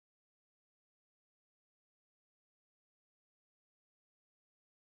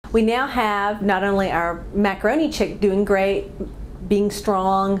we now have not only our macaroni chick doing great, being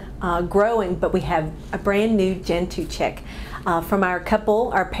strong, growing, but we have a brand new Gentoo chick from our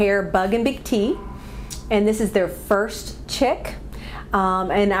pair Bug and Big T, and this is their first chick,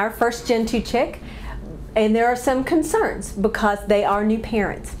 and our first Gentoo chick. And there are some concerns because they are new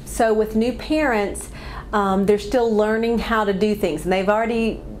parents. So with new parents, they're still learning how to do things, and they've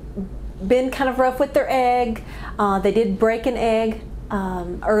already been kind of rough with their egg. They did break an egg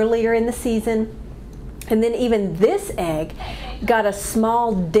earlier in the season, and then even this egg got a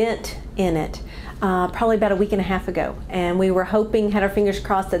small dent in it probably about a week and a half ago, and we were hoping, had our fingers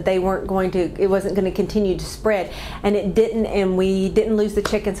crossed, that it wasn't going to continue to spread, and it didn't, and we didn't lose the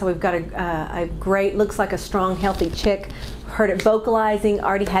chicken. So we've got a great, looks like a strong, healthy chick. Heard it vocalizing,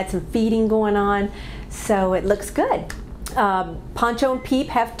 already had some feeding going on, so it looks good. Poncho and Peep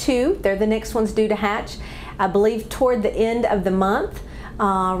have 2. They're the next ones due to hatch, I believe toward the end of the month.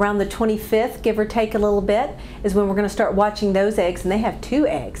 Around the 25th, give or take a little bit, is when we're going to start watching those eggs, and they have 2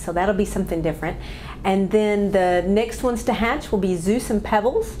 eggs, so that'll be something different. And then the next ones to hatch will be Zeus and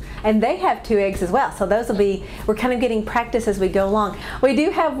Pebbles, and they have 2 eggs as well, so those will be, we're kind of getting practice as we go along. We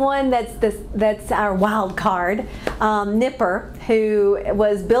do have one that's our wild card, Nipper, who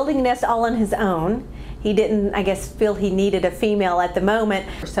was building a nest all on his own. He didn't, I guess, feel he needed a female at the moment.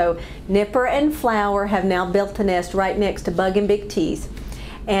 So Nipper and Flower have now built a nest right next to Bug and Big T's.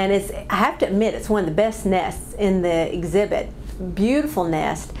 And I have to admit, it's one of the best nests in the exhibit. Beautiful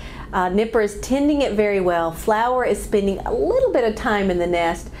nest. Nipper is tending it very well. Flower is spending a little bit of time in the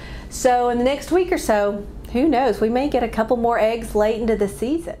nest. So in the next week or so, who knows, we may get a couple more eggs late into the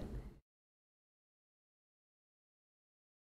season.